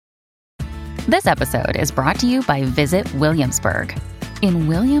This episode is brought to you by Visit Williamsburg. In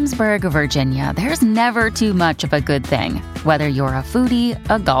Williamsburg, Virginia, there's never too much of a good thing. Whether you're a foodie,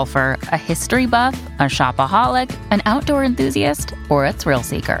 a golfer, a history buff, a shopaholic, an outdoor enthusiast, or a thrill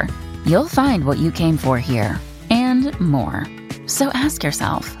seeker, you'll find what you came for here and more. So ask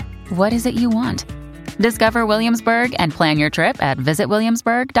yourself, what is it you want? Discover Williamsburg and plan your trip at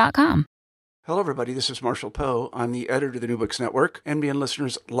visitwilliamsburg.com. Hello, everybody. This is Marshall Poe. I'm the editor of the New Books Network. NBN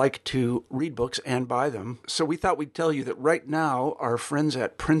listeners like to read books and buy them. So we thought we'd tell you that right now, our friends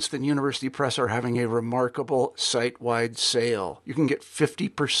at Princeton University Press are having a remarkable site-wide sale. You can get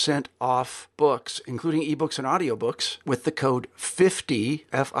 50% off books, including ebooks and audiobooks, with the code 50,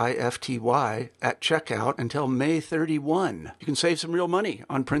 F-I-F-T-Y, at checkout until May 31. You can save some real money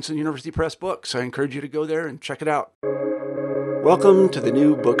on Princeton University Press books. I encourage you to go there and check it out. Welcome to the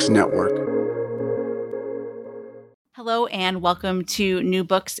New Books Network. Hello and welcome to New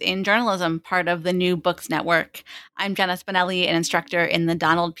Books in Journalism, part of the New Books Network. I'm Jenna Spinelli, an instructor in the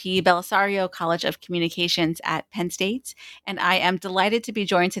Donald P. Bellisario College of Communications at Penn State, and I am delighted to be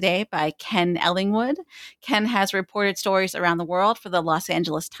joined today by Ken Ellingwood. Ken has reported stories around the world for the Los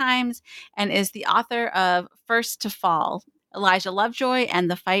Angeles Times and is the author of First to Fall, Elijah Lovejoy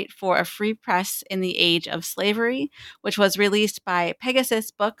and the Fight for a Free Press in the Age of Slavery, which was released by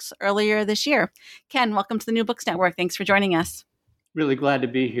Pegasus Books earlier this year. Ken, welcome to the New Books Network. Thanks for joining us. Really glad to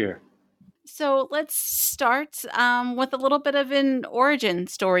be here. So let's start with a little bit of an origin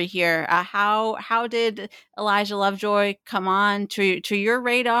story here. How did Elijah Lovejoy come on to your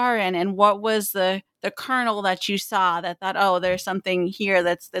radar, and what was the kernel that you saw that thought, oh, there's something here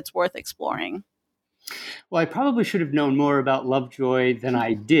that's worth exploring? Well, I probably should have known more about Lovejoy than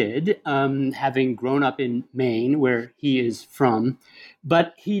I did, having grown up in Maine, where he is from.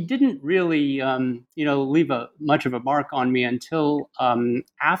 But he didn't really, leave much of a mark on me until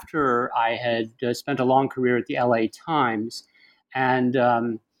after I had spent a long career at the LA Times, and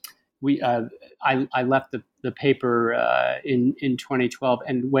I left the paper in 2012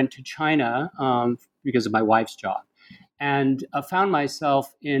 and went to China because of my wife's job. And found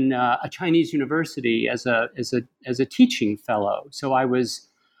myself in a Chinese university as a teaching fellow. So I was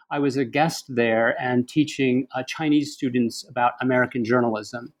a guest there and teaching Chinese students about American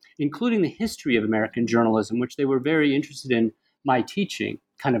journalism, including the history of American journalism, which they were very interested in my teaching,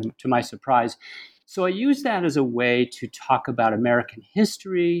 kind of to my surprise. So I used that as a way to talk about American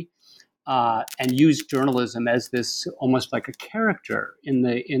history and use journalism as this almost like a character in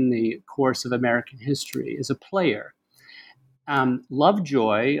the course of American history, as a player.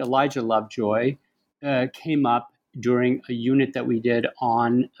 Elijah Lovejoy, came up during a unit that we did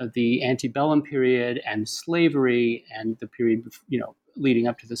on the antebellum period and slavery and the period, leading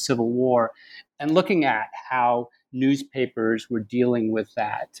up to the Civil War, and looking at how newspapers were dealing with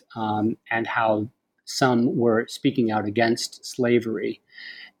that and how some were speaking out against slavery.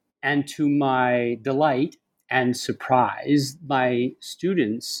 And to my delight and surprise, my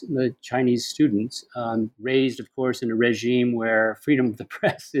students, the Chinese students, raised, of course, in a regime where freedom of the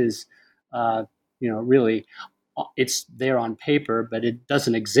press is, really, it's there on paper, but it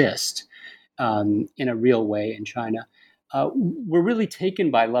doesn't exist in a real way in China. Were really taken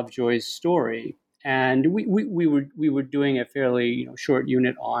by Lovejoy's story, and we were doing a fairly short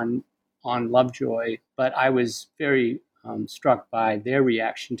unit on Lovejoy, but I was very struck by their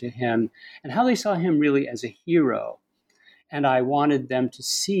reaction to him and how they saw him really as a hero. And I wanted them to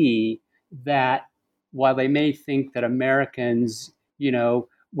see that while they may think that Americans,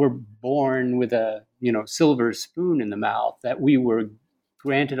 were born with a, silver spoon in the mouth, that we were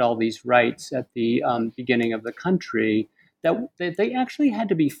granted all these rights at the beginning of the country, that they actually had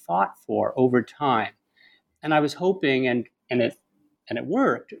to be fought for over time. And I was hoping, and it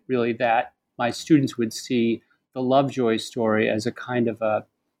worked really, that my students would see the Lovejoy story as a kind of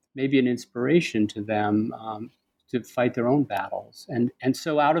maybe an inspiration to them to fight their own battles. And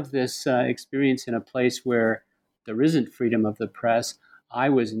so out of this experience in a place where there isn't freedom of the press, I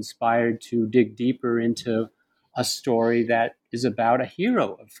was inspired to dig deeper into a story that is about a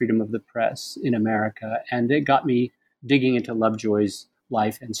hero of freedom of the press in America. And it got me digging into Lovejoy's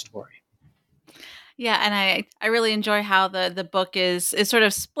life and story. Yeah, and I really enjoy how the book is sort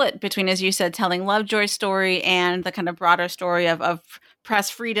of split between, as you said, telling Lovejoy's story and the kind of broader story of press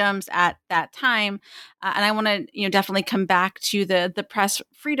freedoms at that time. And I want to definitely come back to the press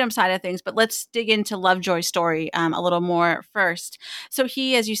freedom side of things, but let's dig into Lovejoy's story a little more first. So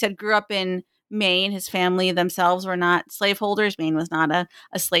he, as you said, grew up in Maine. His family themselves were not slaveholders. Maine was not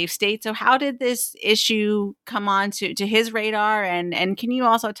a slave state. So how did this issue come on to his radar? And can you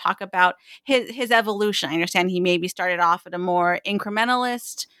also talk about his evolution? I understand he maybe started off at a more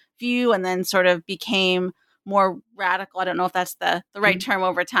incrementalist view and then sort of became more radical. I don't know if that's the right term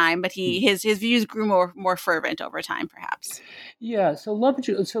over time, but his views grew more fervent over time, perhaps. Yeah. So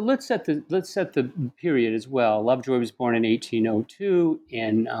Lovejoy. So let's set the period as well. Lovejoy was born in 1802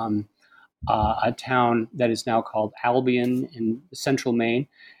 in a town that is now called Albion in central Maine.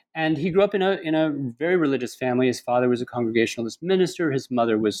 And he grew up in a very religious family. His father was a Congregationalist minister. His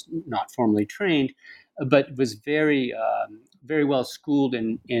mother was not formally trained, but was very well schooled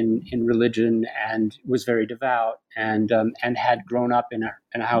in religion and was very devout, and had grown up in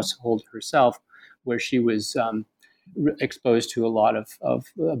a household herself where she was exposed to a lot of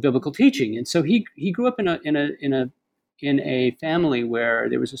biblical teaching. And so he grew up in a family where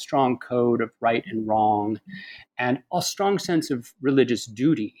there was a strong code of right and wrong and a strong sense of religious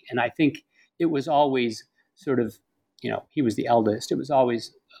duty. And I think it was always sort of, he was the eldest. It was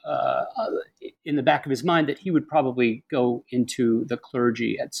always in the back of his mind that he would probably go into the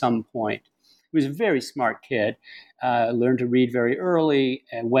clergy at some point. He was a very smart kid, learned to read very early,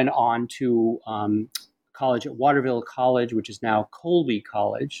 and went on to college at Waterville College, which is now Colby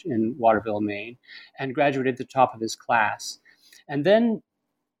College in Waterville, Maine, and graduated at the top of his class. And then,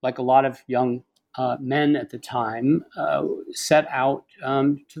 like a lot of young men at the time, set out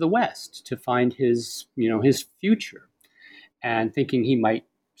to the West to find his future, and thinking he might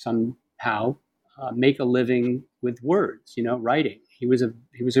somehow make a living with words, writing. He was a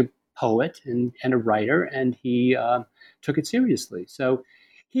poet and a writer, and he took it seriously. So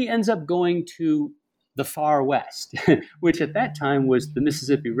he ends up going to the far West, which at that time was the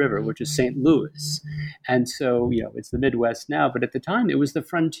Mississippi River, which is St. Louis. And so, it's the Midwest now, but at the time it was the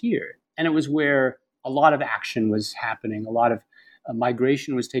frontier. And it was where a lot of action was happening. A lot of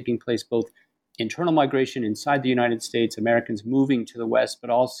migration was taking place, both internal migration inside the United States, Americans moving to the West, but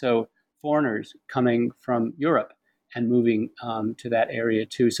also foreigners coming from Europe and moving to that area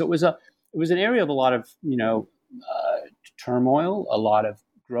too. So it was an area of a lot of turmoil, a lot of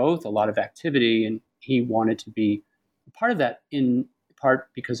growth, a lot of activity, and he wanted to be a part of that, in part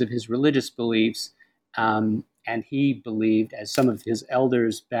because of his religious beliefs. And he believed, as some of his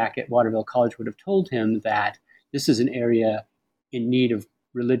elders back at Waterville College would have told him, that this is an area in need of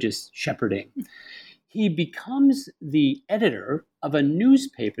religious shepherding. He becomes the editor of a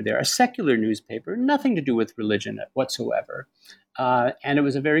newspaper there, a secular newspaper, nothing to do with religion whatsoever. And it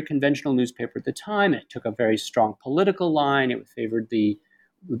was a very conventional newspaper at the time. It took a very strong political line. It favored the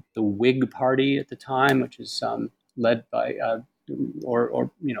Whig Party at the time, which is led by,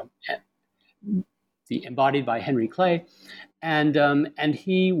 embodied by Henry Clay. And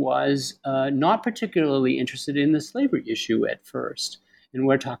he was not particularly interested in the slavery issue at first. And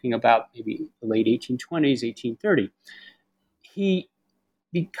we're talking about maybe the late 1820s, 1830. He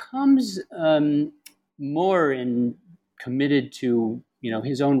becomes more committed to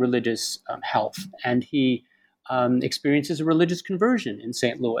his own religious health, and he experiences a religious conversion in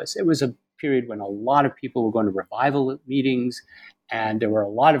St. Louis. It was a period when a lot of people were going to revival meetings, and there were a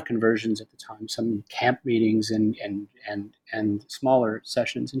lot of conversions at the time, some camp meetings and smaller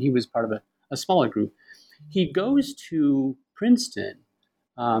sessions, and he was part of a smaller group. He goes to Princeton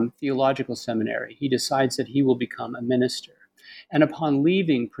Theological Seminary. He decides that he will become a minister, and upon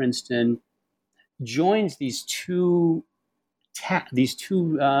leaving Princeton, joins these two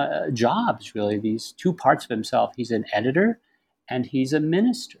jobs, really, these two parts of himself. He's an editor and he's a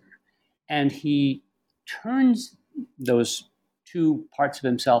minister. And he turns those two parts of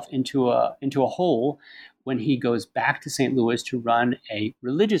himself into a whole when he goes back to St. Louis to run a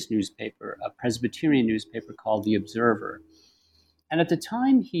religious newspaper, a Presbyterian newspaper called The Observer. And at the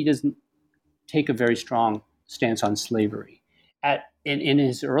time, he doesn't take a very strong stance on slavery. In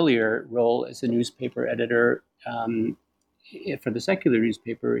his earlier role as a newspaper editor, for the secular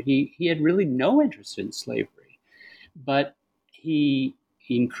newspaper, he had really no interest in slavery. But he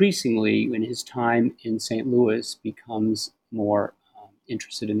increasingly, in his time in St. Louis, becomes more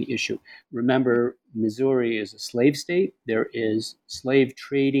interested in the issue. Remember, Missouri is a slave state. There is slave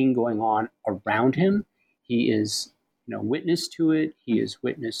trading going on around him. He is, witness to it. He is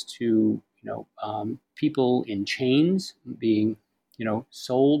witness to, people in chains being,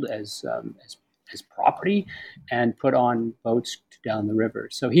 sold as property and put on boats down the river.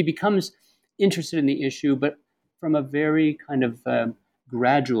 So he becomes interested in the issue, but from a very kind of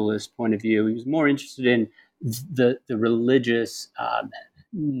gradualist point of view. He was more interested in the religious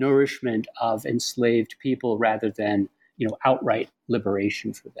nourishment of enslaved people rather than outright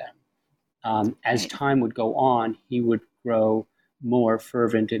liberation for them. As time would go on, he would grow more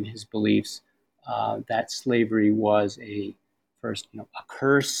fervent in his beliefs that slavery was first a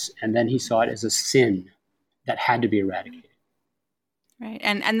curse, and then he saw it as a sin that had to be eradicated. Right.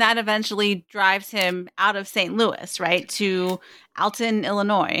 And that eventually drives him out of St. Louis, right, to Alton,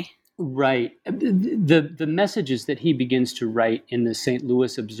 Illinois. Right. The messages that he begins to write in the St.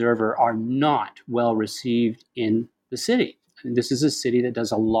 Louis Observer are not well received in the city. And this is a city that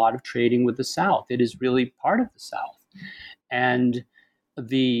does a lot of trading with the South. It is really part of the South. And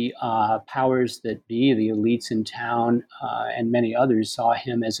the powers that be, the elites in town, and many others saw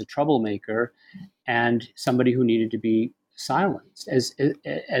him as a troublemaker and somebody who needed to be silenced.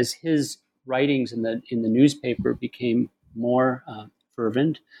 As his writings in the newspaper became more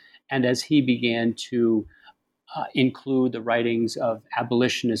fervent, and as he began to include the writings of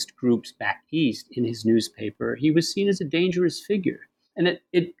abolitionist groups back east in his newspaper, he was seen as a dangerous figure. And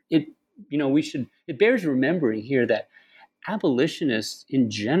it bears remembering here that abolitionists in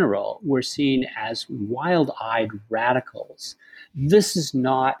general were seen as wild-eyed radicals. This is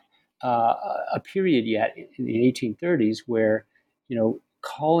not a period yet in the 1830s where,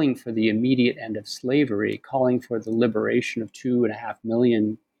 calling for the immediate end of slavery, calling for the liberation of 2.5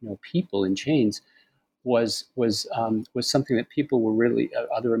 million, people in chains, was something that people were really,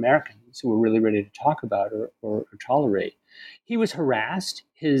 other Americans who were really ready to talk about or tolerate. He was harassed,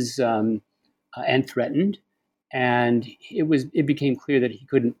 and threatened. And it became clear that he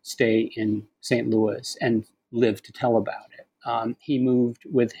couldn't stay in St. Louis and live to tell about it. He moved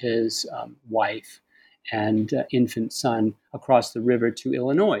with his wife and infant son across the river to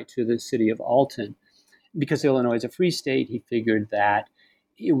Illinois, to the city of Alton. Because Illinois is a free state, he figured that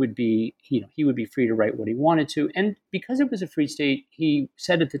it would be, he would be free to write what he wanted to. And because it was a free state, he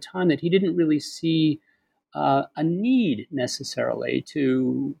said at the time that he didn't really see a need necessarily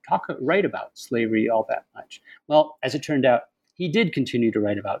to write about slavery all that much. Well, as it turned out, he did continue to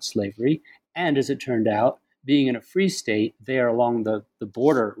write about slavery. And as it turned out, being in a free state there along the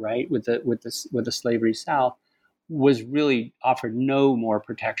border, right, with the slavery South, was really offered no more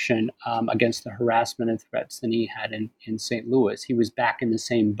protection against the harassment and threats than he had in St. Louis. He was back in the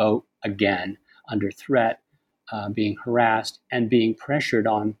same boat again, under threat, being harassed and being pressured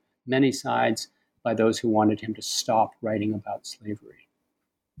on many sides by those who wanted him to stop writing about slavery.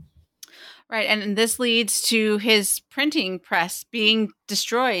 Right, and this leads to his printing press being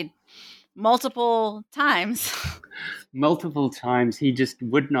destroyed multiple times. Multiple times. He just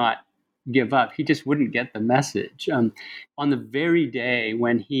would not give up. He just wouldn't get the message. On the very day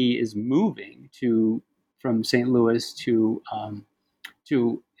when he is moving from St. Louis to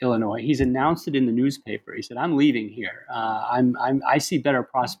Illinois, he's announced it in the newspaper. He said, "I'm leaving here. I see better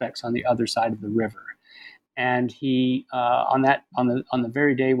prospects on the other side of the river." And he on the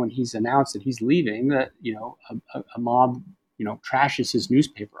very day when he's announced that he's leaving, a mob trashes his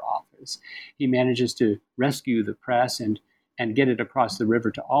newspaper office. He manages to rescue the press and get it across the river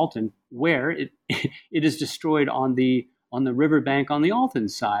to Alton, where it is destroyed on the riverbank on the Alton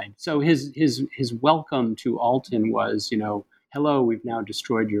side. So his welcome to Alton was, hello, we've now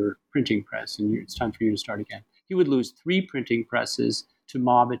destroyed your printing press, and it's time for you to start again. He would lose 3 printing presses to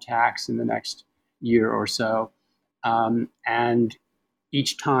mob attacks in the next year or so, and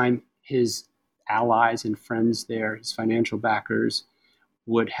each time his allies and friends there, his financial backers,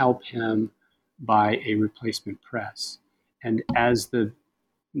 would help him buy a replacement press. And as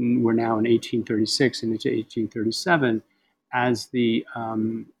we're now in 1836 and into 1837, as the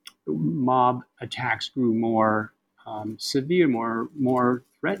mob attacks grew more severe, more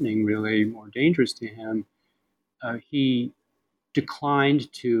threatening, really more dangerous to him, he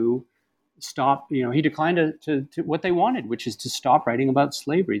declined to stop. He declined to what they wanted, which is to stop writing about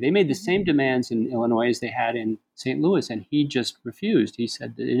slavery. They made the same demands in Illinois as they had in St. Louis, and he just refused. He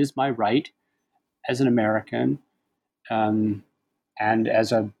said that it is my right as an American and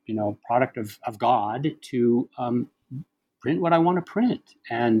as a product of God to print what I want to print,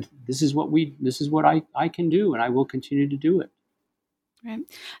 and this is what I can do, and I will continue to do it. Right.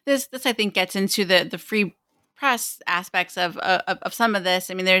 This I think gets into the free press aspects of some of this.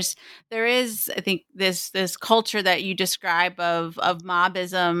 I mean, there is I think this culture that you describe of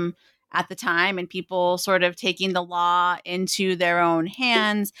mobism at the time, and people sort of taking the law into their own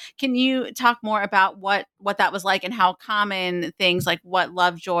hands. Can you talk more about what that was like and how common things like what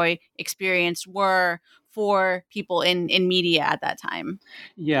Lovejoy experienced were for people in media at that time?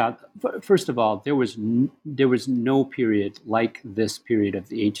 Yeah. First of all, there was no period like this period of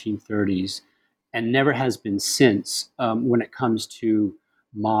the 1830s, and never has been since, when it comes to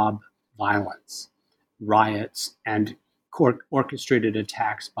mob violence, riots, and orchestrated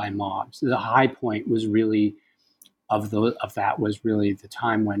attacks by mobs. The high point was really of that was really the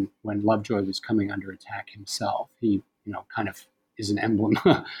time when Lovejoy was coming under attack himself. He kind of is an emblem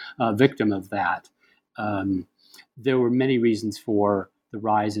victim of that. There were many reasons for the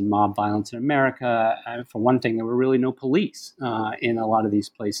rise in mob violence in America. For one thing, there were really no police in a lot of these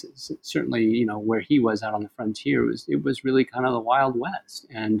places. Certainly, where he was out on the frontier, it was really kind of the Wild West.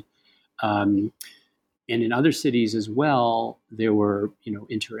 Um, and in other cities as well, there were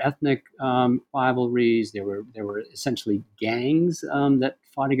interethnic rivalries. There were essentially gangs that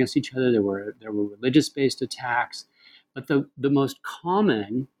fought against each other. There were religious-based attacks, but the most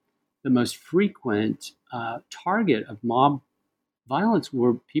common, the most frequent target of mob violence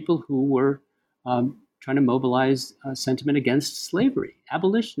were people who were trying to mobilize sentiment against slavery.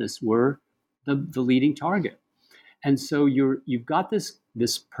 Abolitionists were the leading target, and so you've got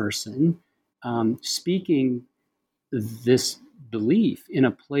this person speaking this belief in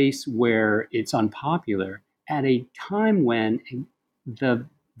a place where it's unpopular at a time when the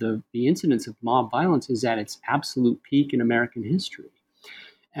incidence of mob violence is at its absolute peak in American history.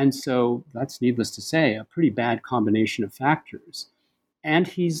 And so that's, needless to say, a pretty bad combination of factors. And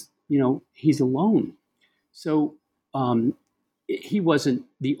he's alone. So he wasn't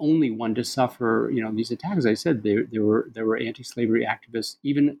the only one to suffer, these attacks. As I said, there were anti-slavery activists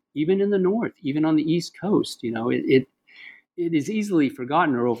even in the North, even on the East Coast. It is easily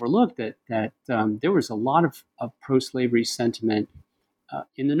forgotten or overlooked that there was a lot of pro-slavery sentiment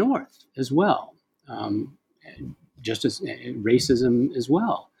in the North as well. Just as racism as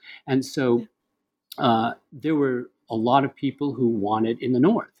well. And so there were a lot of people who wanted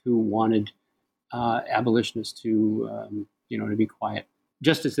abolitionists to be quiet,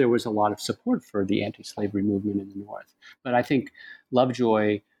 just as there was a lot of support for the anti-slavery movement in the North. But I think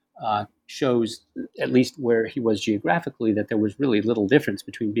Lovejoy shows, at least where he was geographically, that there was really little difference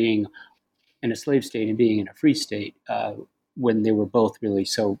between being in a slave state and being in a free state when they were both really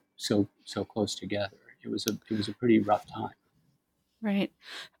so close together. It was a pretty rough time. Right.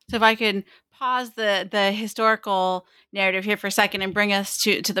 So if I could pause the historical narrative here for a second and bring us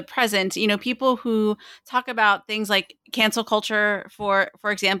to the present, people who talk about things like cancel culture, for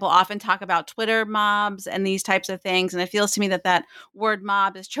example, often talk about Twitter mobs and these types of things. And it feels to me that word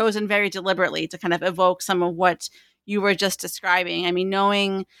mob is chosen very deliberately to kind of evoke some of what you were just describing. I mean,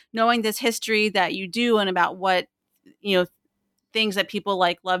 knowing this history that you do and about what, things that people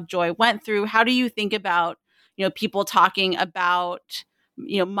like Lovejoy went through, how do you think about, people talking about,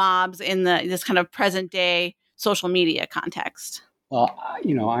 mobs in this kind of present day social media context? Well,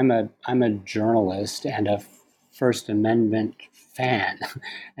 I'm a journalist and a First Amendment fan,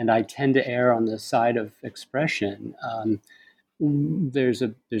 and I tend to err on the side of expression. There's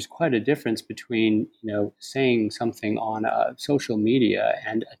quite a difference between saying something on social media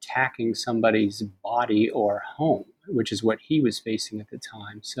and attacking somebody's body or home, which is what he was facing at the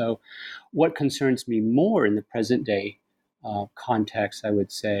time. So what concerns me more in the present day context, I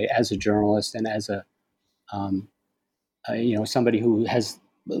would say, as a journalist and as somebody who has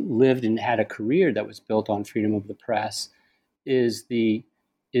lived and had a career that was built on freedom of the press, is the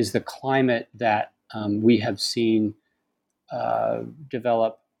climate that we have seen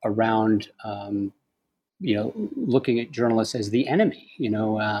develop around looking at journalists as the enemy.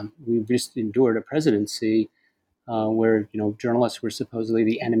 We've just endured a presidency where journalists were supposedly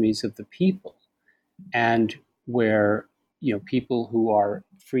the enemies of the people, and where people who are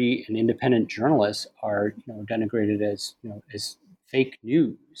free and independent journalists are denigrated as fake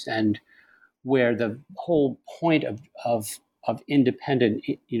news, and where the whole point of independent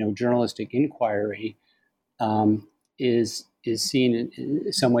journalistic inquiry is seen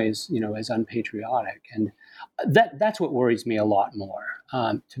in some ways as unpatriotic, and that's what worries me a lot more.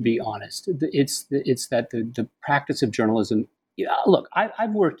 To be honest, it's that the practice of journalism. Look,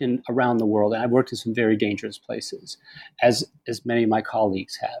 I've worked around the world, and I've worked in some very dangerous places, as many of my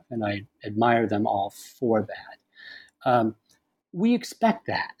colleagues have, and I admire them all for that. We expect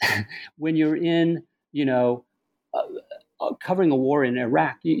that when you're in, covering a war in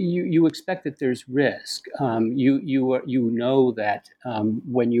Iraq, you expect that there's risk. You know that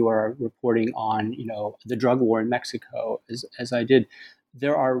when you are reporting on the drug war in Mexico, as I did,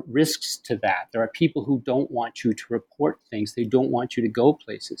 there are risks to that. There are people who don't want you to report things. They don't want you to go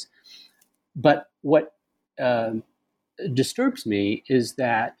places. But what disturbs me is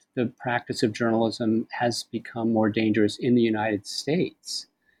that the practice of journalism has become more dangerous in the United States.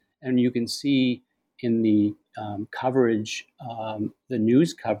 And you can see in the coverage, the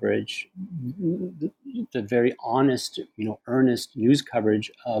news coverage, the very honest, earnest news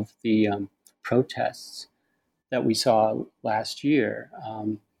coverage of the protests that we saw last year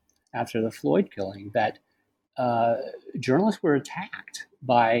after the Floyd killing, that journalists were attacked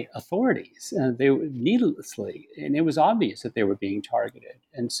by authorities. They needlessly, and it was obvious that they were being targeted.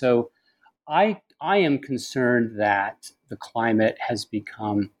 And so I I am concerned that the climate has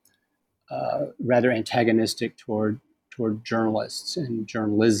become rather antagonistic toward journalists and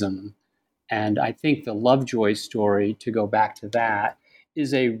journalism. And I think the Lovejoy story, to go back to that,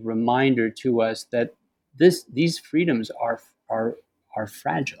 is a reminder to us that these freedoms are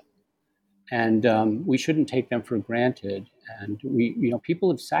fragile, and we shouldn't take them for granted. And people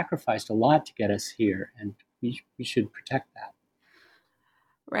have sacrificed a lot to get us here, and we should protect that.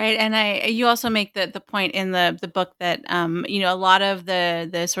 Right, and you also make the point in the book that a lot of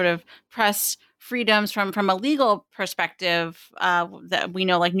the sort of press freedoms from a legal perspective that we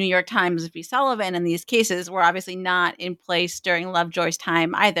know, like New York Times v. Sullivan, and these cases were obviously not in place during Lovejoy's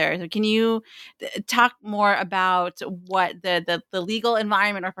time either. So can you talk more about what the legal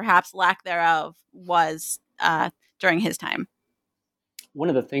environment, or perhaps lack thereof, was during his time? One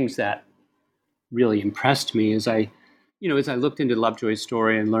of the things that really impressed me as I looked into Lovejoy's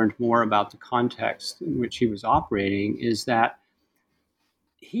story and learned more about the context in which he was operating, is that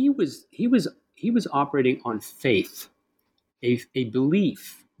he was operating on faith, a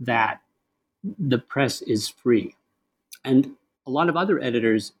belief that the press is free. And a lot of other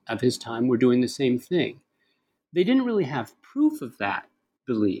editors of his time were doing the same thing. They didn't really have proof of that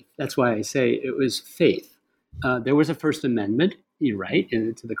belief. That's why I say it was faith. There was a First Amendment, you're right,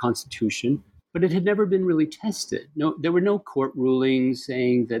 to the Constitution, but it had never been really tested. No, there were no court rulings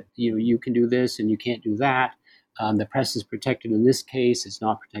saying that you can do this and you can't do that. The press is protected in this case; it's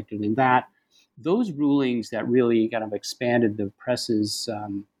not protected in that. Those rulings that really kind of expanded the press's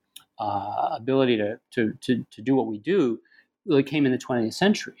ability to do what we do really came in the 20th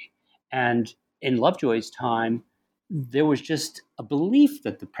century. And in Lovejoy's time, there was just a belief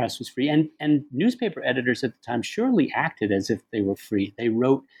that the press was free. And newspaper editors at the time surely acted as if they were free. They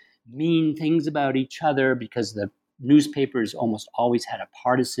wrote mean things about each other because the newspapers almost always had a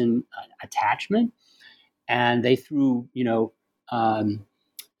partisan attachment. And they threw,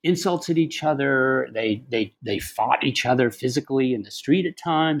 insults at each other. They fought each other physically in the street at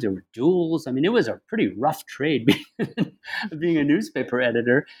times. There were duels. I mean, it was a pretty rough trade being a newspaper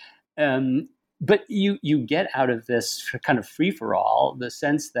editor. But you get out of this kind of free for all the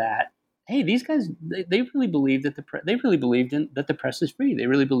sense that, hey, these guys they really believe that they really believed in that the press is free. They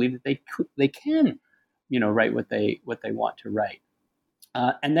really believe that they can, write what they want to write.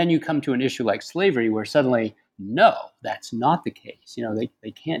 And then you come to an issue like slavery, where suddenly, no, that's not the case.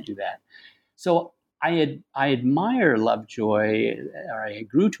 They can't do that. So I admire Lovejoy, or I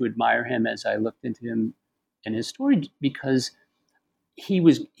grew to admire him as I looked into him and his story, because he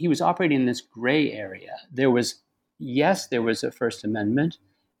was operating in this gray area. There was a First Amendment,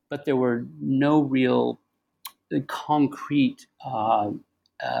 but there were no real concrete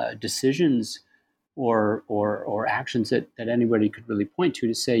decisions or actions that anybody could really point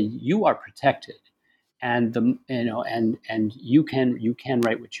to say you are protected, and and you can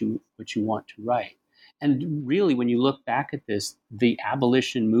write what you want to write. And really, when you look back at this, the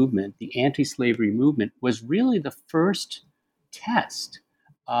abolition movement, the anti-slavery movement, was really the first test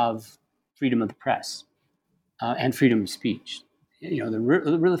of freedom of the press and freedom of speech. The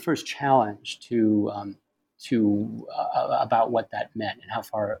really first challenge to about what that meant and how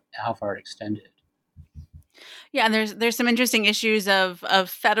far it extended. Yeah, and there's some interesting issues of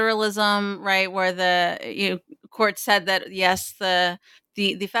federalism, right, where the court said that yes, the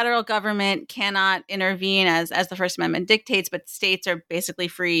federal government cannot intervene as the First Amendment dictates, but states are basically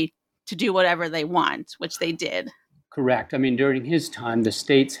free to do whatever they want, which they did. Correct. I mean, during his time, the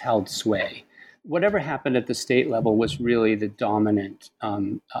states held sway. Whatever happened at the state level was really the dominant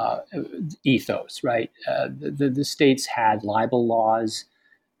ethos, right? The states had libel laws,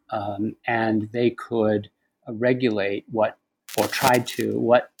 and they could regulate what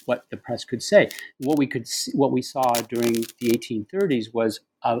the press could say. What we saw during the 1830s was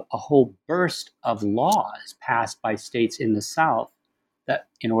a whole burst of laws passed by states in the South that,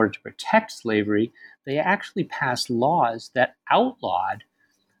 in order to protect slavery, they actually passed laws that outlawed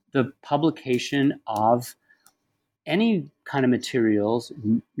the publication of any kind of materials,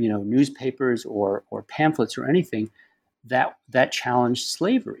 newspapers or pamphlets or anything that challenged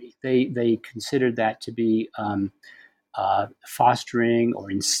slavery. They considered that to be fostering or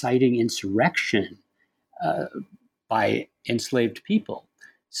inciting insurrection by enslaved people.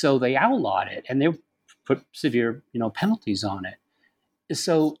 So they outlawed it, and they put severe, penalties on it.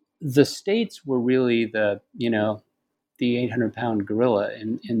 So the states were really the 800-pound gorilla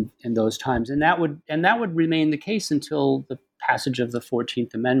in those times, and that would remain the case until the passage of the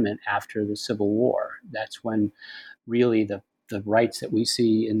 14th Amendment after the Civil War. That's when really the rights that we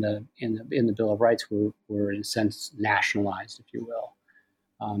see in the Bill of Rights were in a sense nationalized, if you will.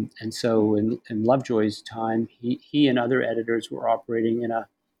 And so in Lovejoy's time, he and other editors were operating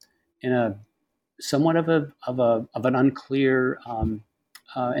in a somewhat of an unclear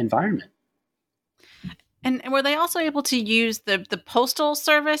environment. And were they also able to use the postal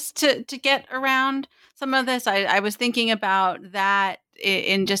service to get around some of this? I was thinking about that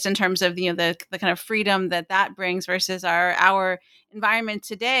in terms of the kind of freedom that brings versus our environment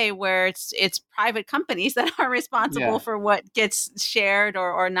today, where it's private companies that are responsible for what gets shared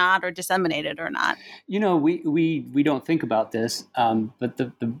or not, or disseminated or not. We don't think about this, but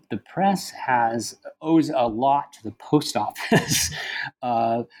the press owes a lot to the post office.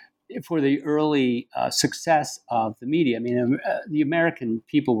 For the early success of the media. I mean, the American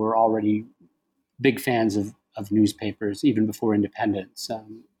people were already big fans of newspapers even before independence,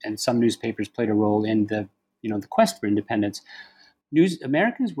 and some newspapers played a role in the quest for independence. Early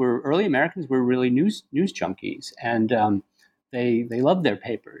Americans were really news junkies, and they loved their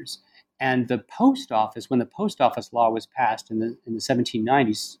papers. And the post office, when the post office law was passed in the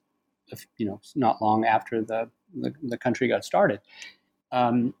 1790s, not long after the country got started.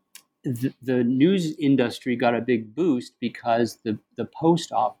 The news industry got a big boost because the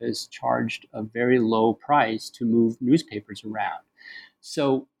post office charged a very low price to move newspapers around.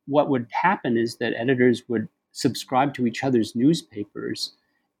 So what would happen is that editors would subscribe to each other's newspapers,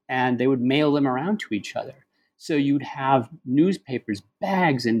 and they would mail them around to each other. So you'd have newspapers,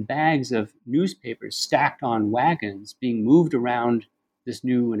 bags and bags of newspapers stacked on wagons being moved around this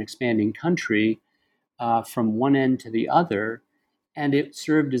new and expanding country from one end to the other. And it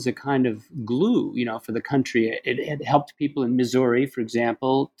served as a kind of glue, for the country. It helped people in Missouri, for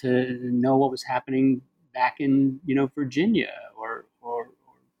example, to know what was happening back in, Virginia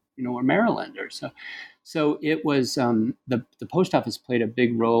or Maryland or so. So it was the post office played a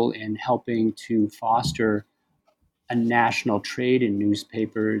big role in helping to foster a national trade in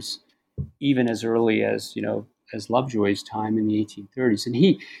newspapers, even as early as Lovejoy's time in the 1830s. And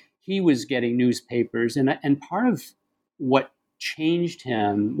he was getting newspapers, and part of what changed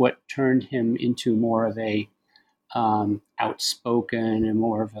him, what turned him into more of a outspoken and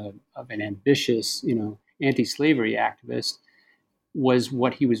more of an ambitious, anti-slavery activist, was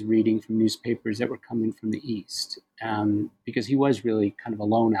what he was reading from newspapers that were coming from the East, because he was really kind of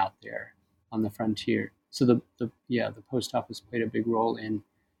alone out there on the frontier. So the post office played a big role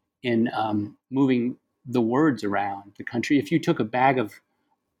in moving the words around the country. If you took a bag of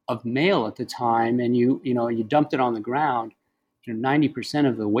mail at the time and you dumped it on the ground, 90%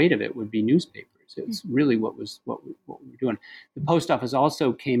 of the weight of it would be newspapers. It's really what we were doing. The post office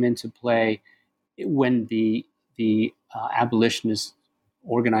also came into play when the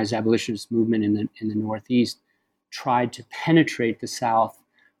organized abolitionist movement in the Northeast tried to penetrate the South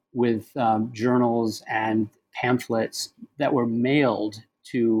with journals and pamphlets that were mailed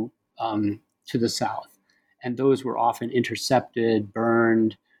to the South, and those were often intercepted,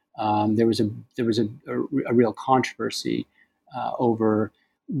 burned. There was a real controversy over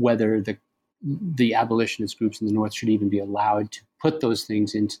whether the abolitionist groups in the North should even be allowed to put those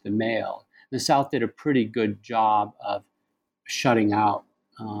things into the mail. The South did a pretty good job of shutting out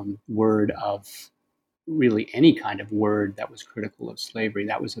word of really any kind of word that was critical of slavery.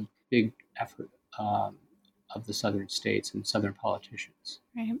 That was a big effort of the Southern states and Southern politicians.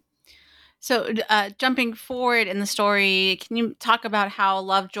 Right. So jumping forward in the story, can you talk about how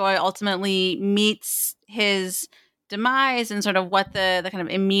Lovejoy ultimately meets his demise and sort of what the kind of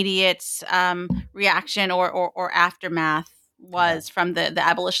immediate reaction or aftermath was from the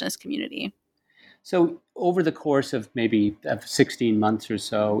abolitionist community? So over the course of maybe 16 months or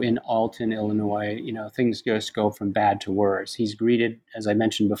so in Alton, Illinois, things just go from bad to worse. He's greeted, as I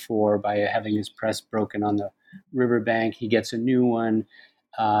mentioned before, by having his press broken on the riverbank. He gets a new one.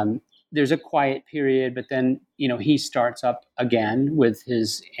 There's a quiet period, but then, he starts up again with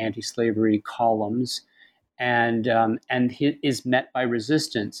his anti-slavery columns, and he is met by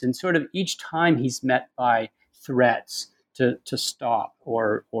resistance. And sort of each time he's met by threats to stop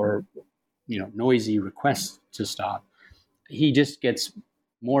or noisy requests to stop, he just gets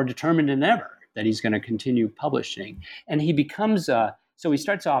more determined than ever that he's going to continue publishing. And he becomes so he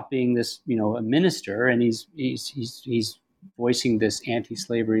starts off being this, a minister, and he's voicing this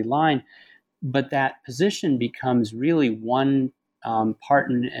anti-slavery line, but that position becomes really one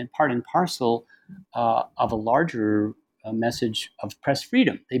part and parcel of a larger message of press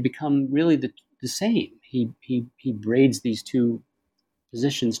freedom. They become really the same. He braids these two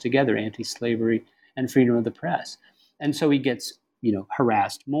positions together, anti-slavery and freedom of the press. And so he gets,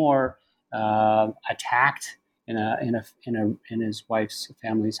 harassed more, attacked in his wife's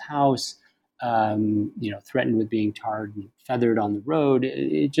family's house. threatened with being tarred and feathered on the road.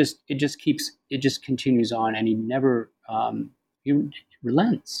 It just continues on, and he never he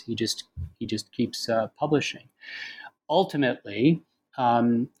relents. He just keeps publishing. Ultimately,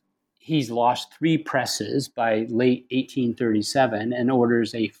 he's lost 3 presses by late 1837 and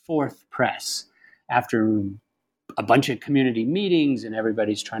orders a 4th press after a bunch of community meetings, and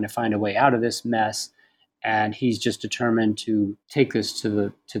everybody's trying to find a way out of this mess. And he's just determined to take this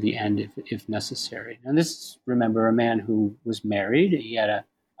to the end if necessary. And this, remember, a man who was married. He had a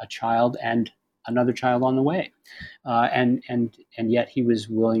child and another child on the way, and yet he was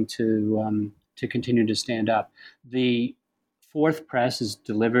willing to continue to stand up. The 4th press is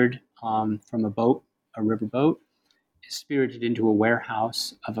delivered from a river boat, spirited into a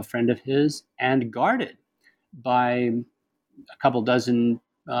warehouse of a friend of his, and guarded by a couple dozen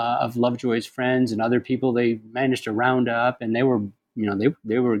of Lovejoy's friends and other people they managed to round up, and they were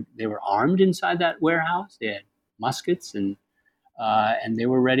armed inside that warehouse. They had muskets, and they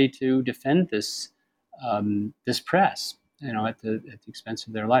were ready to defend this press, at the expense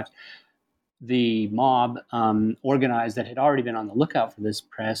of their lives. The mob organized, that had already been on the lookout for this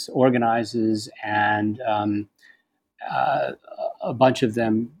press, organizes, and a bunch of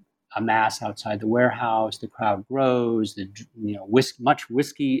them amass outside the warehouse. The crowd grows. Much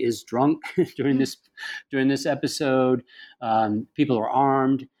whiskey is drunk during this episode. People are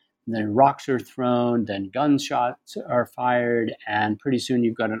armed. And then rocks are thrown. Then gunshots are fired, and pretty soon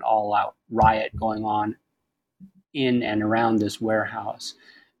you've got an all-out riot going on in and around this warehouse.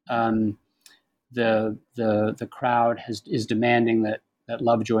 The crowd is demanding that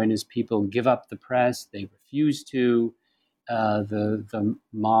Lovejoy and his people give up the press. They refuse to. The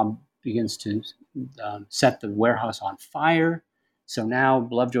mob begins to set the warehouse on fire. So now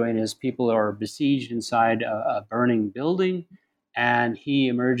Lovejoy and his people are besieged inside a burning building, and he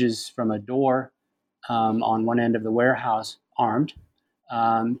emerges from a door on one end of the warehouse, armed,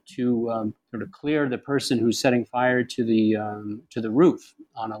 to sort of clear the person who's setting fire to the roof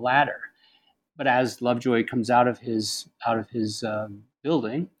on a ladder. But as Lovejoy comes out of his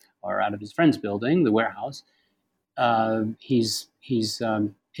building, or out of his friend's building, the warehouse, he's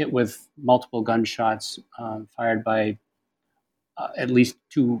hit with multiple gunshots fired by at least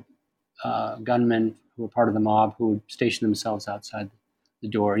 2 gunmen who were part of the mob, who had stationed themselves outside the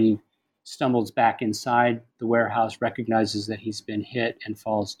door. He stumbles back inside the warehouse, recognizes that he's been hit, and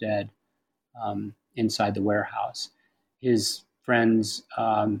falls dead inside the warehouse. His friends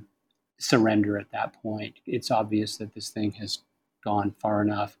surrender at that point. It's obvious that this thing has gone far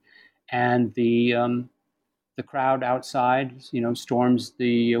enough, and the crowd outside, storms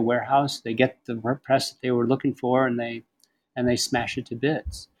the warehouse. They get the press that they were looking for, and they smash it to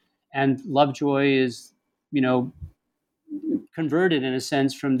bits. And Lovejoy is, converted in a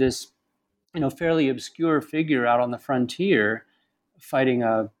sense from this, fairly obscure figure out on the frontier, fighting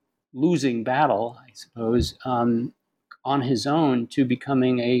a losing battle, I suppose, on his own, to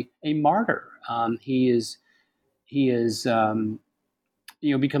becoming a martyr. He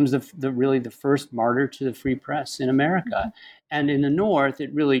becomes the first martyr to the free press in America. And in the North,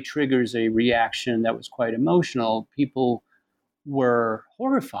 it really triggers a reaction that was quite emotional. People were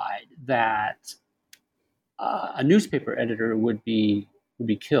horrified that a newspaper editor would be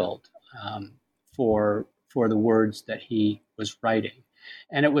killed for the words that he was writing.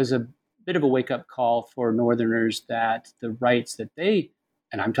 And it was a bit of a wake-up call for Northerners that the rights that they,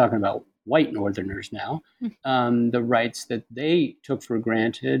 and I'm talking about white Northerners now, the rights that they took for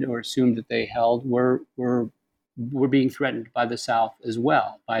granted or assumed that they held were being threatened by the South as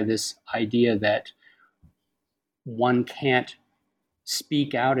well, by this idea that one can't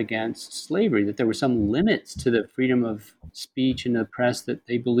speak out against slavery, that there were some limits to the freedom of speech in the press that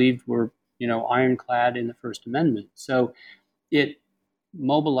they believed were, ironclad in the First Amendment. So it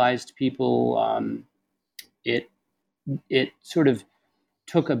mobilized people. It sort of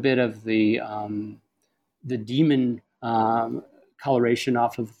took a bit of the demon coloration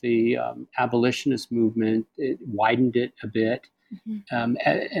off of the abolitionist movement. It widened it a bit. Mm-hmm.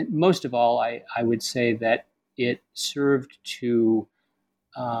 And most of all, I would say that it served to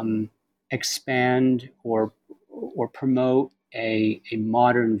expand or promote a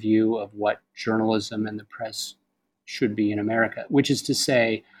modern view of what journalism and the press should be in America, which is to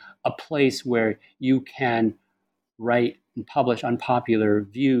say, a place where you can write and publish unpopular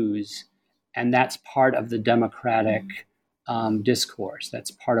views, and that's part of the democratic discourse.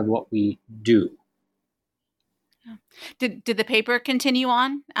 That's part of what we do. Did the paper continue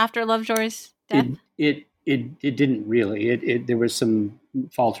on after Lovejoy's death? It didn't really. There was some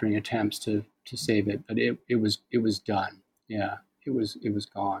faltering attempts to save it, but it was done. Yeah, it was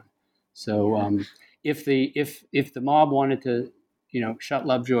gone. So if the mob wanted to, shut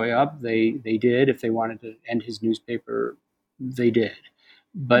Lovejoy up, they did. If they wanted to end his newspaper, they did.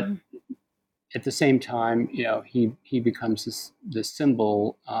 But at the same time, he becomes this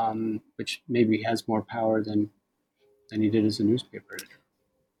symbol, which maybe has more power than he did as a newspaper editor.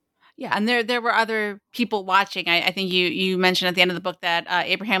 Yeah, and there were other people watching. I think you mentioned at the end of the book that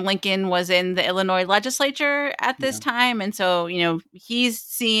Abraham Lincoln was in the Illinois legislature at this time, and so he's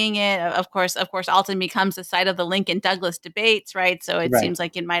seeing it. Of course, Alton becomes the site of the Lincoln-Douglas debates, right? So it seems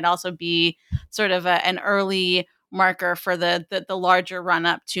like it might also be sort of an early marker for the larger run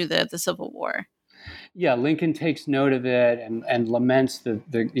up to the Civil War. Yeah, Lincoln takes note of it and laments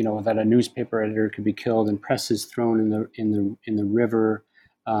that that a newspaper editor could be killed and presses thrown in the river.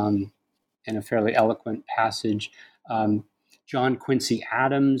 In a fairly eloquent passage. John Quincy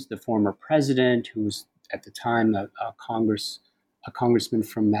Adams, the former president, who was at the time a congressman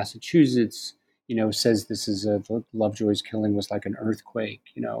from Massachusetts, says this is Lovejoy's killing was like an earthquake,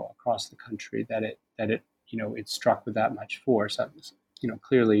 across the country, that it struck with that much force. That was,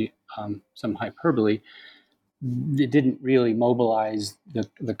 clearly some hyperbole. It didn't really mobilize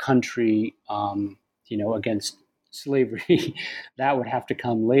the country, against slavery. That would have to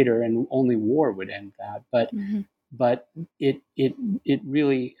come later, and only war would end that. But it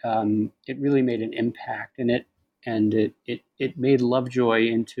really made an impact, and it made Lovejoy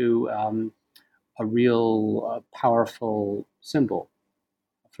into a real powerful symbol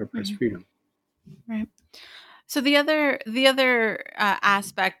for press freedom. Right. So the other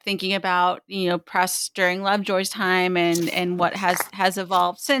aspect, thinking about press during Lovejoy's time and what has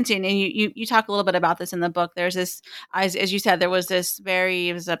evolved since, and you talk a little bit about this in the book. There's this, as you said, there was this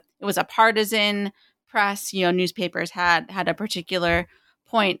it was a partisan press. Newspapers had a particular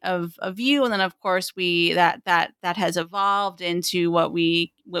point of view, and then of course that has evolved into what we've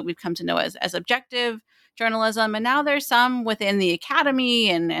come to know as objective journalism. And now there's some within the academy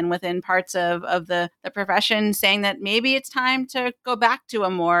and within parts of the profession saying that maybe it's time to go back to a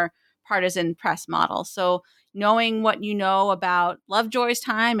more partisan press model. So knowing what you know about Lovejoy's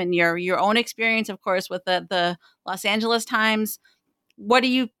time and your own experience, of course, with the Los Angeles Times, what do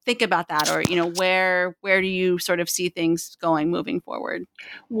you think about that? Or, where do you sort of see things going moving forward?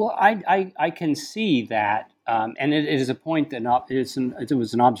 Well, I can see that. And it is a point that it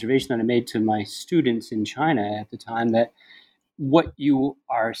was an observation that I made to my students in China at the time, that what you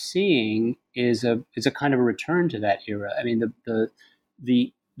are seeing is a kind of a return to that era. I mean,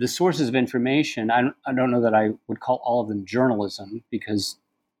 the sources of information, I don't know that I would call all of them journalism, because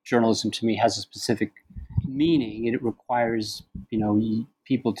journalism to me has a specific meaning. It requires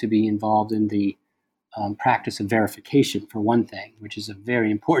people to be involved in the practice of verification, for one thing, which is a very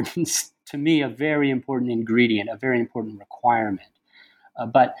important to me, a very important ingredient, a very important requirement.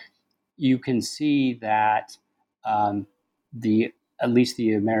 But you can see that at least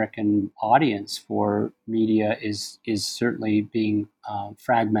the American audience for media is certainly being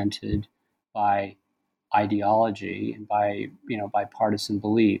fragmented by ideology and by partisan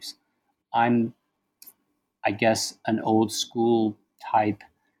beliefs. I'm, I guess, an old school type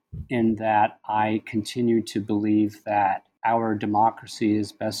in that I continue to believe that our democracy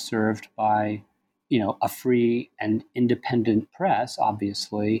is best served by, a free and independent press,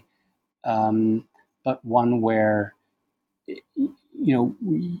 obviously, but one where,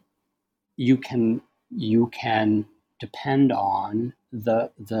 you can depend on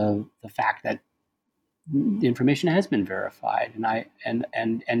the fact that the information has been verified, and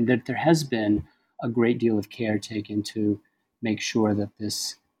that there has been a great deal of care taken to make sure that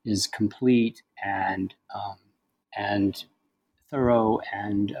this is complete and thorough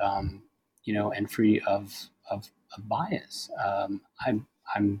and and free of bias.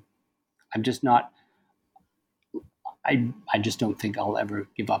 I'm just not. I just don't think I'll ever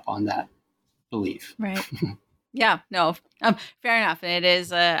give up on that belief. Right. Yeah, no, fair enough. And it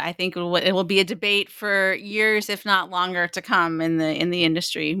is, I think it will be a debate for years, if not longer, to come in the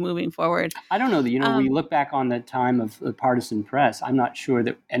industry moving forward. I don't know that, when you look back on the time of the partisan press, I'm not sure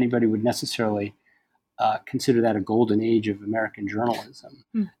that anybody would necessarily consider that a golden age of American journalism.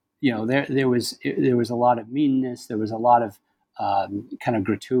 There was a lot of meanness. There was a lot of kind of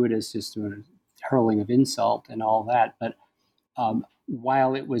gratuitous, just hurling of insult and all that. But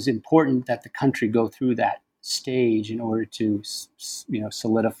while it was important that the country go through that stage in order to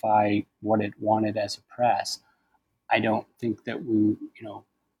solidify what it wanted as a press, I don't think that we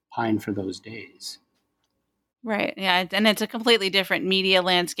pine for those days. Right. Yeah. And it's a completely different media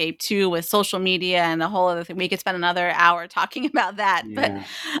landscape too, with social media and the whole other thing. We could spend another hour talking about that. Yeah.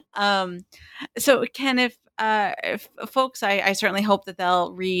 But so Ken, if folks, I certainly hope that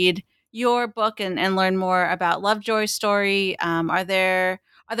they'll read your book and learn more about Lovejoy's story, are there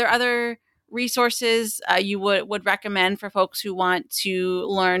other resources you would recommend for folks who want to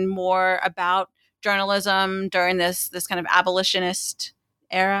learn more about journalism during this kind of abolitionist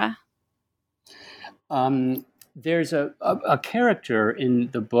era? There's a character in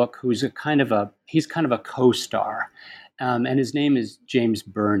the book who's he's kind of a co-star, and his name is James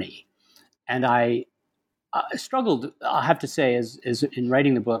Burney. And I struggled, I have to say, as in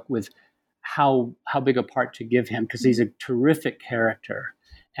writing the book, with how big a part to give him, because he's a terrific character.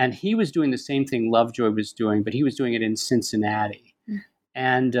 And he was doing the same thing Lovejoy was doing, but he was doing it in Cincinnati.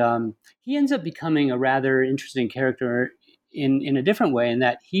 And he ends up becoming a rather interesting character in a different way, in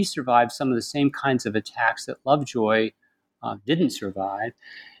that he survived some of the same kinds of attacks that Lovejoy didn't survive.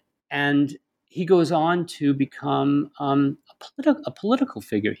 And he goes on to become a political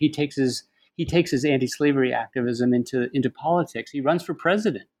figure. He takes his anti-slavery activism into politics. He runs for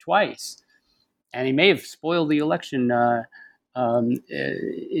president twice, and he may have spoiled the election in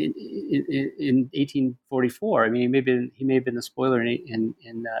 1844. I mean, he may have been the spoiler in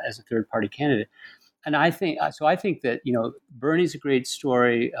as a third party candidate. And I think that Burney's a great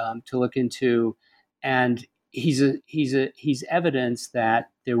story to look into, and he's evidence that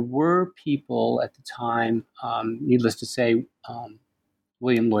there were people at the time. Needless to say,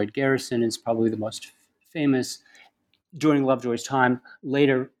 William Lloyd Garrison is probably the most famous during Lovejoy's time.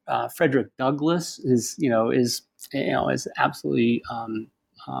 Later, Frederick Douglass is absolutely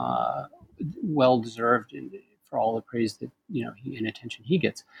well deserved for all the praise that and attention he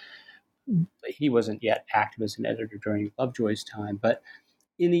gets. He wasn't yet active as an editor during Lovejoy's time, but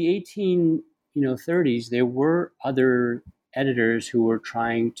in the 1830s, there were other editors who were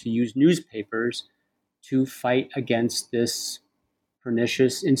trying to use newspapers to fight against this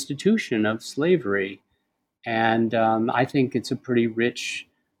pernicious institution of slavery. And I think it's a pretty rich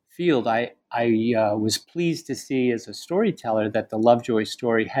field. I was pleased to see as a storyteller that the Lovejoy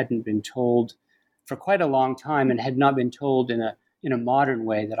story hadn't been told for quite a long time, and had not been told in a modern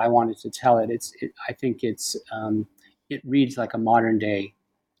way that I wanted to tell it. I think it reads like a modern day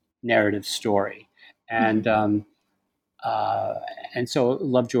narrative story, and so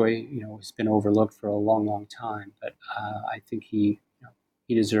Lovejoy, has been overlooked for a long, long time. But I think he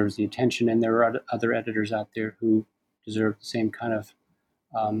deserves the attention, and there are other editors out there who deserve the same kind of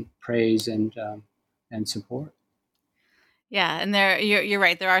praise and support. Yeah, and you're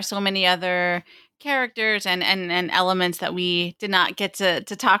right. There are so many other characters and elements that we did not get to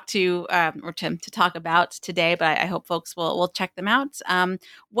talk to or to talk about today, but I hope folks will check them out.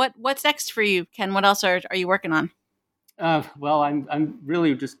 What's next for you, Ken? What else are you working on? Well, I'm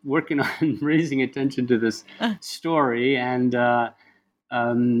really just working on raising attention to this story, and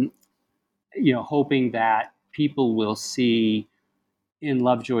hoping that people will see in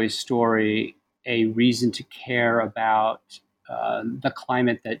Lovejoy's story a reason to care about the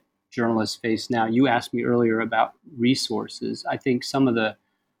climate that journalists face now. You asked me earlier about resources. I think some of the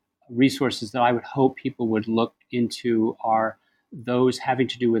resources that I would hope people would look into are those having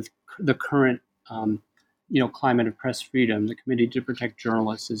to do with the current climate of press freedom. The Committee to Protect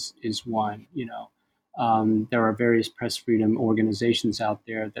Journalists is one. There are various press freedom organizations out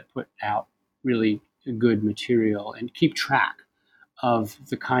there that put out really good material and keep track of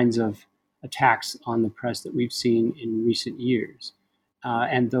the kinds of attacks on the press that we've seen in recent years.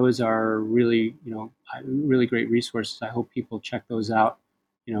 And those are really, really great resources. I hope people check those out,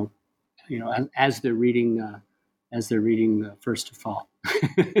 as they're reading First to Fall.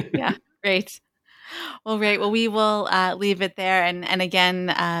 Yeah, great. Well, great. Well, we will leave it there. And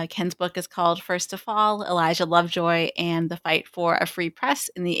again, Ken's book is called First to Fall, Elijah Lovejoy and the Fight for a Free Press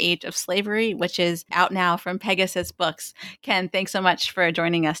in the Age of Slavery, which is out now from Pegasus Books. Ken, thanks so much for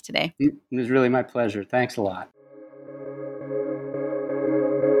joining us today. It was really my pleasure. Thanks a lot.